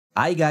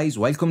Hi guys,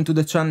 welcome to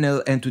the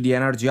channel and to the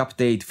energy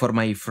update for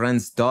my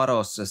friends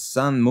Taurus,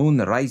 Sun, Moon,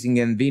 Rising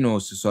and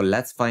Venus. So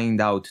let's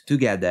find out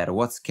together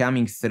what's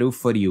coming through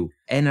for you.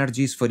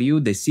 Energies for you,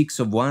 the 6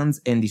 of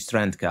Wands and the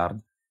Strength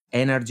card.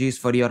 Energies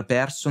for your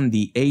person,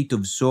 the 8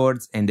 of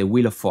Swords and the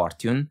Wheel of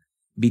Fortune.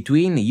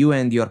 Between you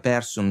and your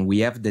person we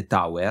have the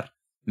Tower.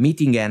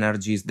 Meeting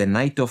energies, the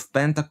Knight of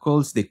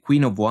Pentacles, the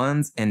Queen of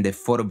Wands and the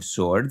 4 of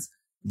Swords.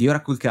 The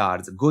Oracle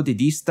cards, Go the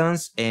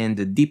Distance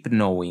and Deep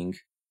Knowing.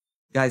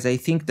 Guys, I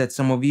think that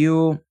some of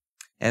you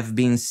have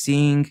been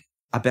seeing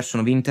a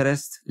person of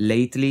interest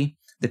lately.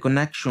 The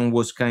connection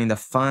was kind of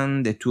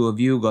fun, the two of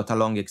you got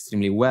along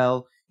extremely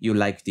well, you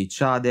liked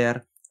each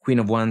other, Queen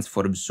of Wands,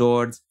 4 of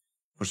Swords.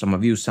 For some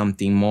of you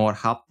something more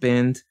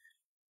happened.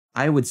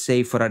 I would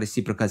say for a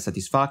reciprocal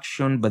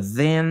satisfaction, but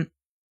then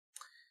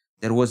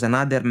there was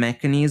another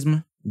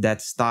mechanism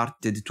that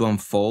started to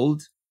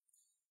unfold.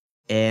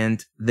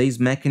 And this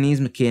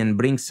mechanism can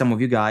bring some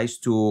of you guys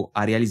to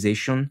a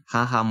realization,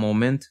 haha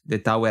moment, the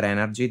Tower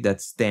energy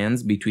that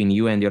stands between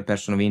you and your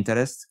person of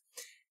interest.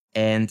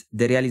 And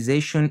the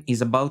realization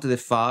is about the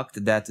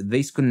fact that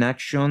this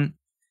connection,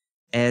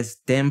 as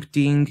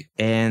tempting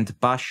and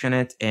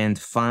passionate and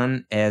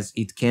fun as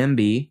it can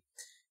be,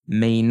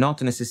 may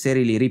not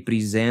necessarily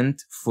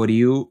represent for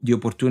you the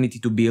opportunity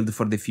to build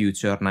for the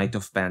future, Knight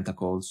of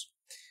Pentacles.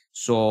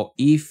 So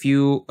if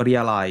you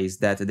realize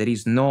that there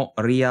is no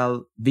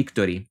real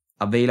victory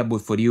available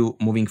for you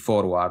moving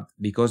forward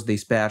because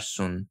this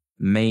person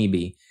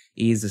maybe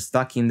is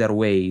stuck in their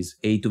ways,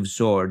 8 of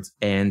Swords,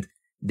 and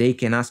they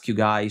can ask you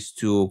guys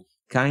to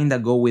kinda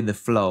go with the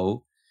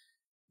flow,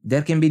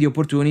 there can be the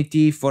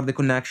opportunity for the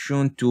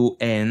connection to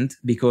end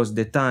because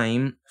the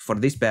time for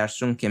this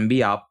person can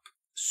be up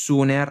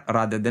sooner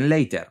rather than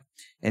later.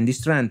 And the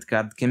Strength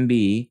card can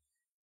be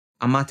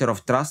a matter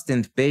of trust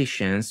and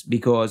patience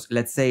because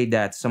let's say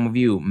that some of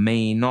you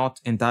may not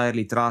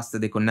entirely trust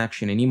the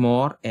connection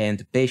anymore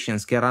and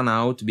patience can run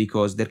out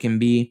because there can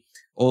be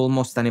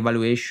almost an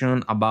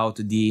evaluation about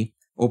the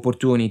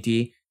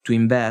opportunity to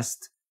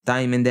invest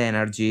time and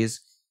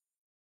energies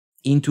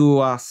into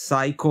a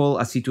cycle,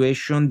 a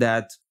situation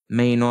that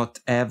may not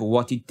have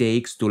what it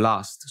takes to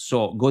last.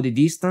 So go the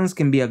distance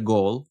can be a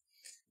goal,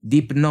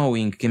 deep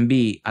knowing can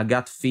be a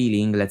gut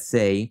feeling, let's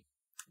say,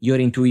 your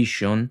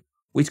intuition,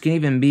 which can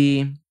even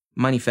be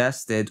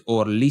manifested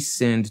or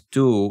listened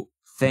to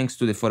thanks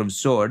to the 4 of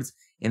Swords,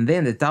 and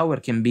then the Tower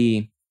can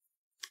be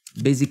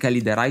basically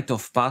the rite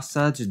of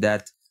passage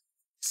that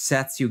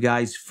sets you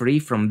guys free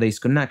from this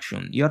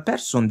connection. Your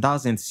person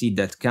doesn't see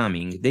that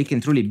coming. They can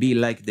truly be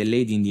like the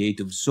lady in the 8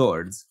 of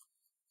Swords,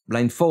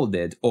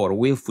 blindfolded or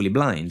willfully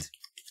blind.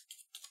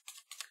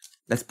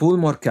 Let's pull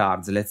more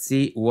cards, let's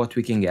see what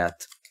we can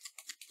get.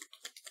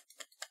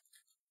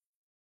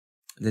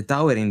 The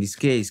Tower in this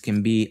case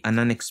can be an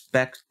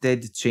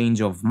unexpected change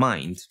of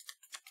mind.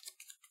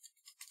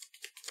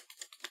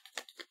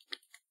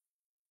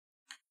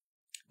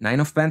 Nine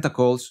of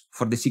Pentacles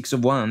for the 6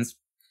 of Wands.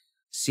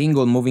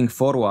 Single moving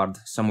forward,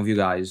 some of you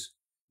guys.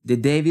 The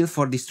Devil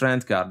for the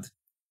Strength card.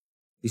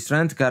 The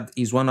Strength card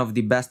is one of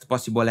the best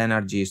possible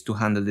energies to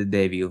handle the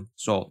Devil,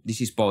 so this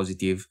is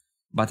positive.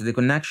 But the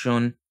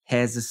connection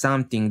has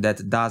something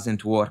that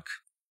doesn't work.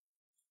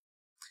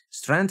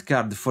 Strength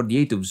card for the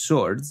 8 of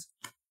Swords.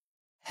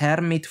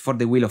 Hermit for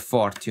the Wheel of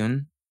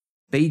Fortune,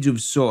 Page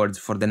of Swords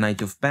for the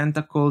Knight of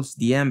Pentacles,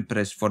 the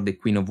Empress for the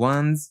Queen of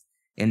Wands,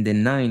 and the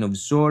 9 of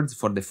Swords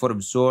for the 4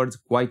 of Swords,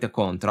 quite a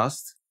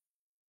contrast.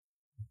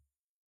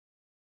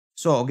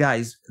 So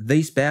guys,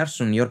 this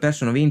person, your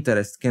person of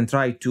interest, can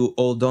try to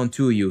hold on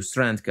to you,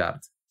 Strength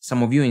card.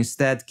 Some of you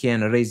instead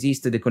can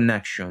resist the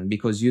connection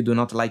because you do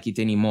not like it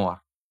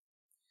anymore.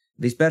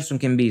 This person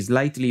can be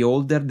slightly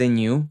older than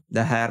you,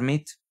 the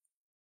Hermit.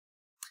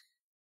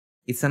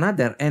 It's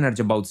another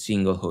energy about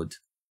singlehood.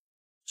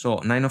 So,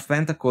 9 of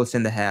Pentacles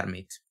and the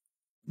Hermit.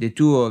 The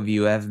two of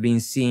you have been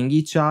seeing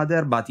each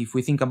other, but if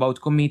we think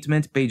about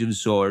commitment, Page of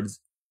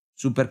Swords.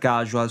 Super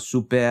casual,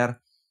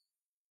 super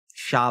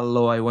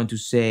shallow, I want to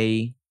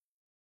say,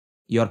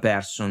 your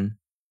person.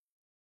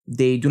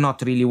 They do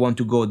not really want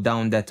to go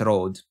down that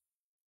road.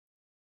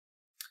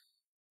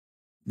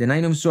 The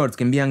 9 of Swords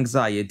can be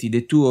anxiety,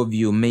 the two of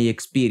you may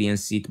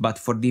experience it, but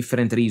for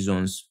different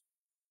reasons.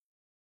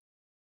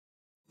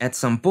 At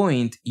some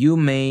point, you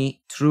may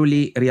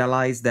truly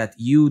realize that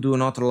you do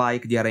not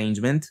like the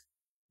arrangement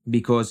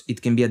because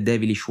it can be a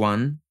devilish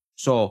one.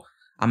 So,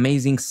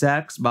 amazing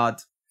sex,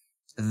 but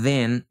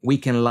then we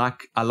can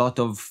lack a lot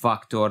of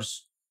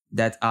factors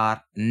that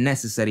are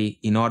necessary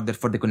in order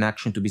for the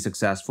connection to be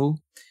successful.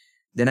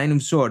 The 9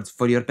 of Swords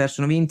for your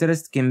person of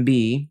interest can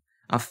be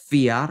a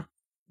fear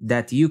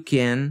that you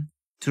can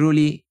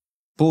truly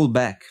pull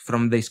back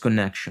from this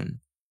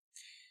connection.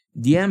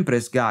 The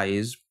Empress,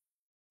 guys,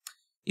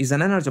 is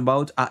an energy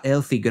about a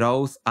healthy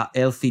growth, a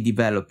healthy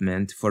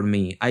development for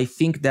me. I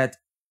think that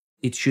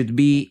it should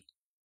be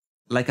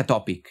like a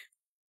topic.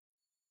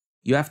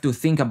 You have to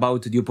think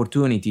about the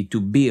opportunity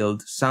to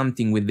build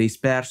something with this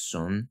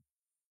person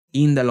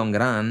in the long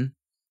run,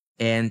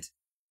 and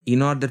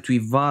in order to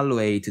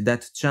evaluate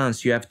that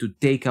chance, you have to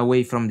take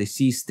away from the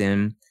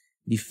system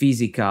the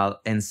physical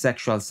and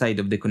sexual side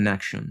of the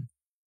connection.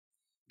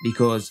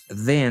 Because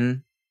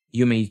then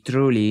you may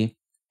truly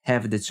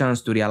have the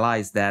chance to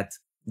realize that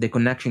the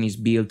connection is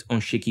built on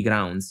shaky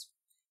grounds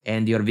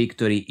and your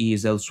victory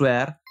is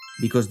elsewhere,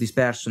 because this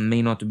person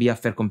may not be a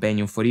fair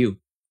companion for you.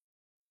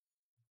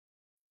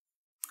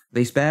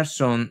 This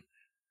person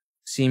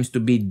seems to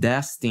be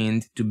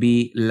destined to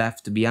be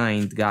left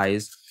behind,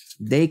 guys.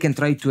 They can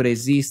try to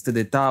resist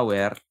the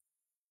tower.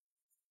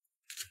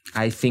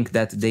 I think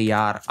that they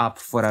are up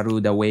for a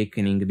rude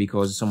awakening,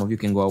 because some of you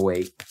can go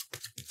away.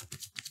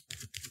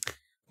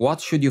 What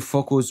should you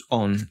focus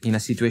on in a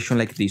situation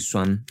like this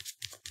one?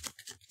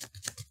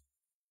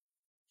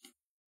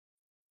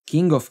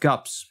 King of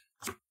Cups,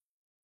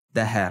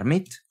 the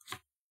Hermit,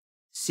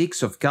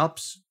 Six of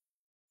Cups,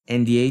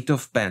 and the Eight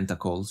of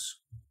Pentacles.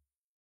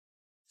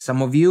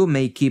 Some of you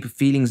may keep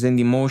feelings and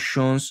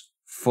emotions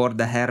for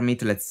the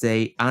Hermit, let's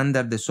say,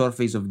 under the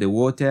surface of the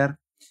water,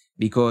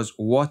 because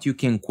what you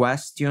can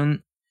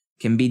question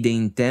can be the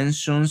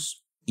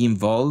intentions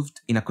involved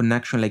in a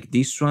connection like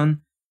this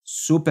one,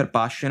 super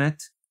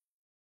passionate,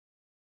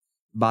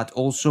 but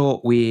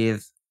also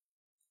with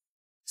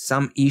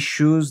some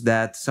issues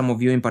that some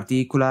of you in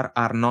particular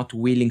are not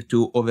willing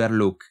to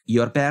overlook.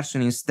 Your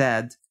person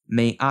instead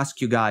may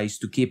ask you guys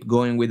to keep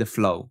going with the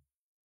flow.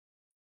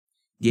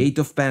 The Eight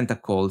of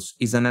Pentacles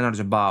is an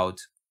energy about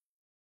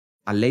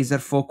a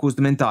laser-focused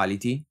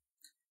mentality,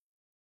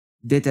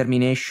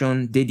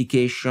 determination,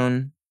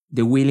 dedication,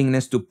 the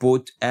willingness to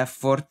put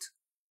effort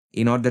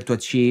in order to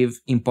achieve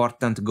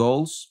important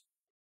goals.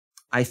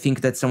 I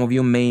think that some of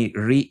you may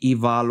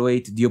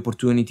re-evaluate the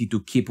opportunity to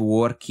keep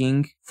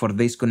working for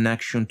this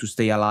connection to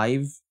stay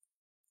alive.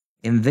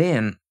 And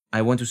then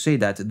I want to say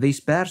that this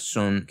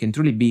person can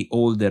truly be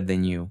older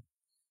than you.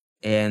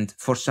 And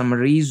for some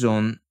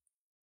reason,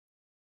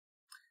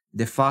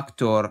 the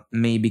factor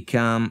may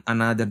become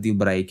another deal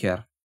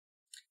breaker.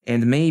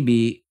 And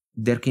maybe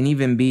there can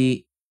even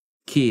be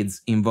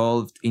kids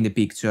involved in the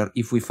picture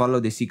if we follow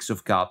the Six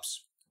of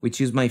Cups,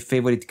 which is my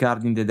favorite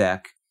card in the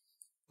deck.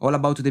 All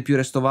about the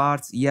purest of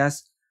hearts.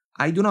 Yes,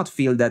 I do not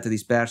feel that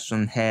this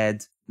person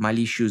had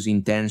malicious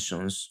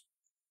intentions,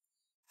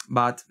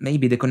 but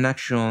maybe the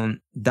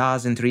connection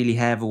doesn't really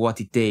have what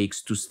it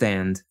takes to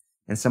stand,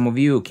 and some of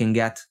you can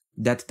get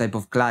that type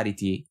of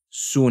clarity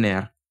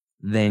sooner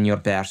than your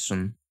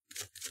person.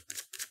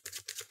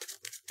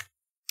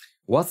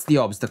 What's the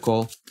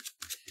obstacle?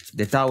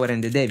 The Tower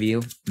and the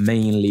Devil,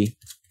 mainly.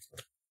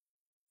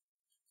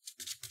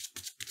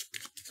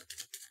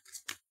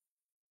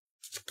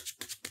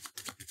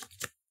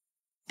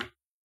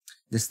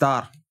 The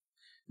Star.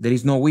 There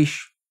is no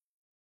wish.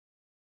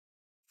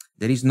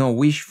 There is no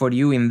wish for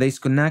you in this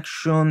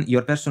connection.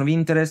 Your person of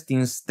interest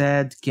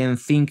instead can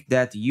think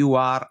that you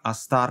are a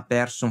star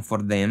person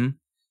for them,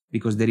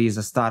 because there is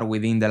a star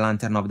within the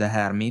Lantern of the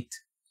Hermit.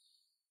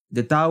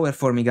 The Tower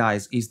for me,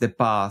 guys, is the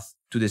path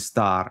to the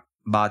star,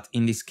 but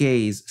in this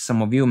case,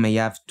 some of you may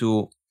have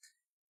to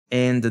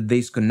end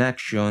this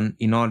connection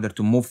in order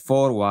to move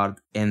forward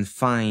and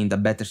find a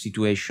better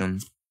situation.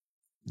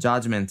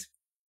 Judgment.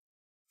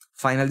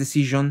 Final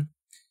decision.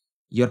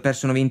 Your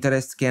person of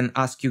interest can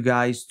ask you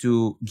guys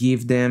to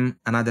give them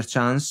another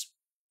chance.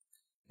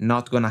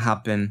 Not gonna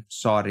happen,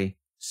 sorry.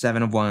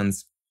 Seven of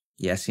Wands.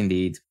 Yes,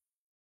 indeed.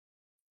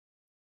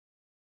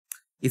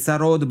 It's a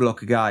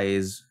roadblock,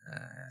 guys.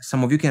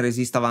 Some of you can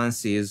resist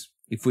advances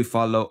if we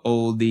follow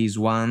all these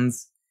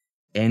wands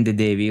and the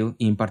Devil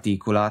in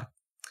particular.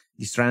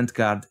 The Strength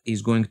card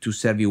is going to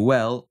serve you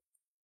well.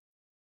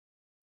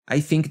 I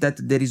think that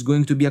there is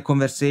going to be a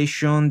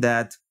conversation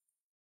that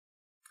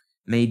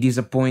may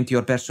disappoint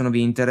your person of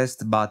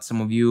interest, but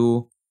some of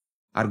you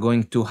are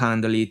going to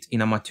handle it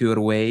in a mature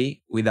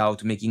way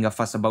without making a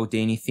fuss about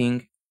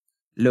anything.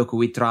 Look,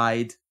 we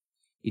tried.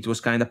 It was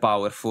kind of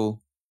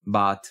powerful,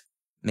 but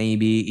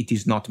maybe it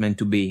is not meant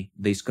to be,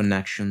 this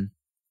connection.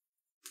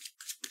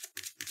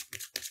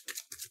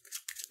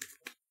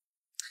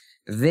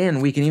 Then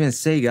we can even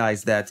say,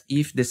 guys, that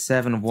if the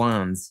Seven of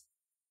Wands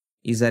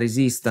is a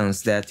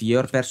resistance that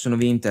your person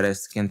of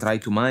interest can try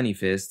to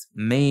manifest,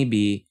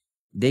 maybe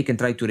they can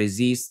try to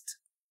resist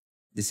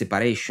the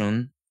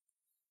separation.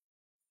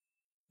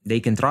 They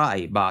can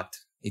try, but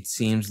it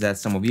seems that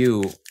some of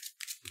you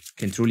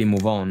can truly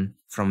move on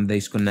from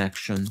this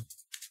connection.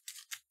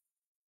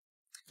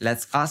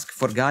 Let's ask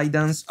for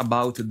guidance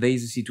about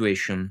this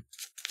situation.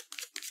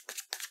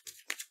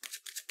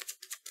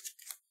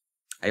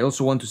 I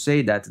also want to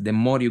say that the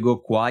more you go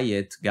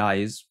quiet,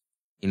 guys,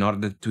 in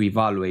order to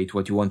evaluate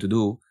what you want to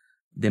do,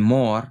 the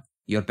more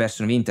your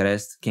person of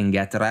interest can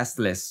get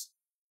restless,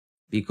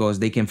 because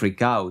they can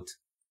freak out.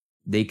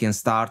 They can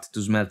start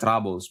to smell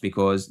troubles,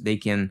 because they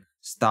can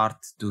start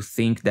to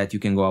think that you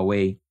can go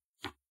away.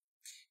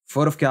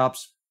 Four of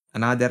Cups,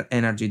 another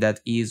energy that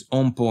is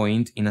on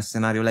point in a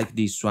scenario like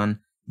this one.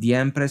 The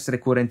Empress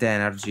recurrent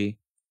energy,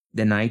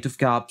 the Knight of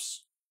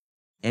Cups,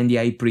 and the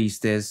High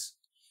Priestess.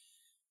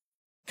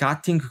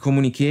 cutting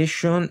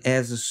communication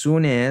as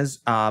soon as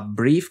a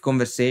brief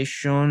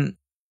conversation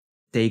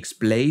takes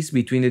place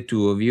between the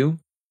two of you.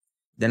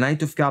 The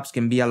Knight of Cups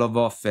can be a love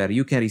offer.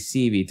 You can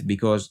receive it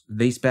because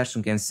this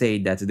person can say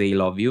that they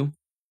love you.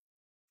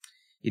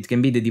 It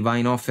can be the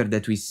divine offer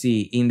that we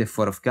see in the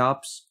Four of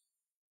Cups.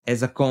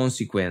 As a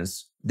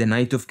consequence, the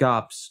Knight of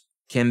Cups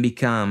can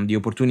become the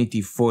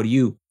opportunity for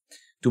you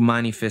to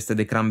manifest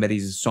the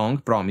Cranberries song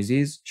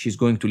promises. She's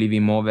going to leave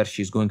him over.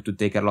 She's going to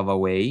take her love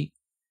away.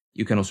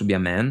 You can also be a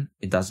man.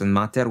 It doesn't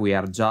matter. We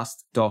are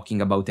just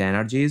talking about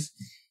energies.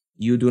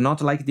 You do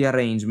not like the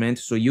arrangement,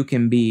 so you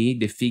can be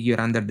the figure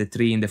under the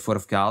tree in the Four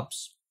of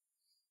Cups.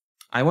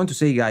 I want to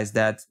say, guys,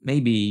 that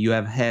maybe you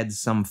have had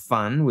some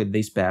fun with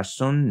this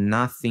person.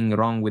 Nothing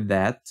wrong with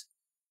that.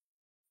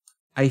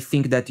 I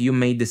think that you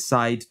may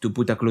decide to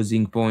put a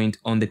closing point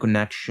on the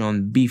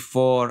connection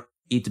before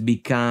it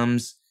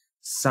becomes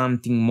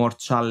something more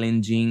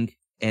challenging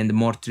and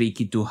more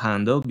tricky to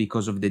handle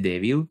because of the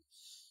devil.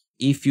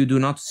 If you do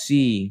not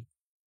see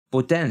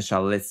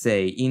potential, let's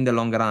say, in the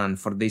long run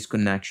for this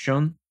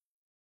connection,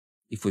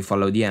 if we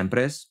follow the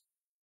Empress,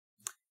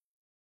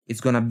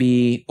 it's gonna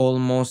be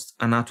almost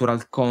a natural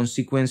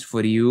consequence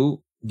for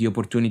you, the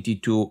opportunity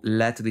to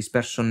let this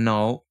person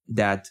know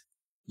that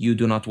you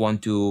do not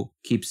want to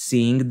keep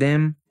seeing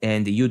them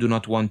and you do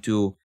not want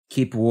to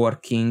keep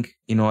working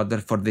in order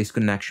for this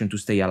connection to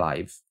stay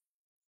alive.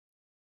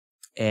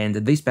 And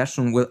this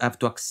person will have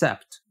to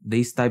accept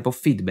this type of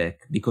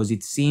feedback because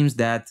it seems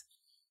that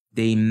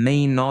they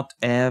may not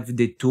have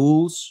the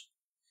tools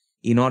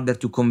in order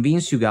to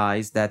convince you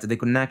guys that the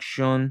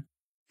connection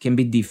can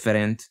be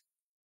different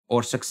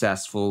or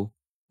successful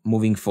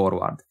moving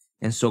forward.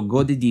 And so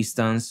go the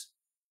distance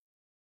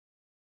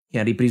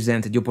can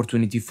represent the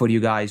opportunity for you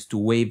guys to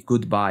wave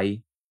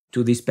goodbye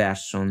to this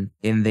person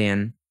and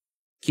then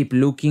keep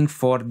looking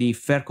for the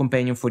fair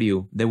companion for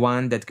you, the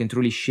one that can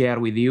truly share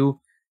with you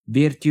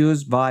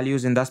virtues,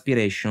 values, and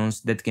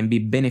aspirations that can be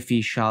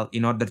beneficial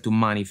in order to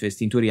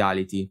manifest into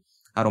reality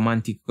a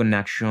romantic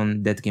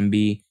connection that can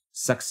be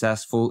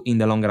successful in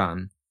the long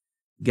run.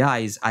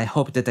 Guys, I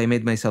hope that I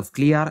made myself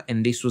clear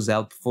and this was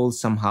helpful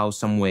somehow,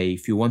 some way.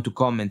 If you want to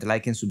comment,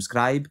 like, and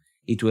subscribe,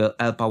 it will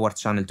help our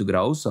channel to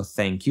grow, so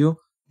thank you.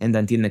 And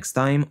until next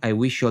time, I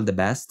wish you all the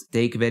best,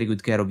 take very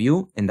good care of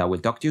you, and I will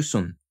talk to you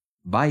soon.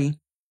 Bye!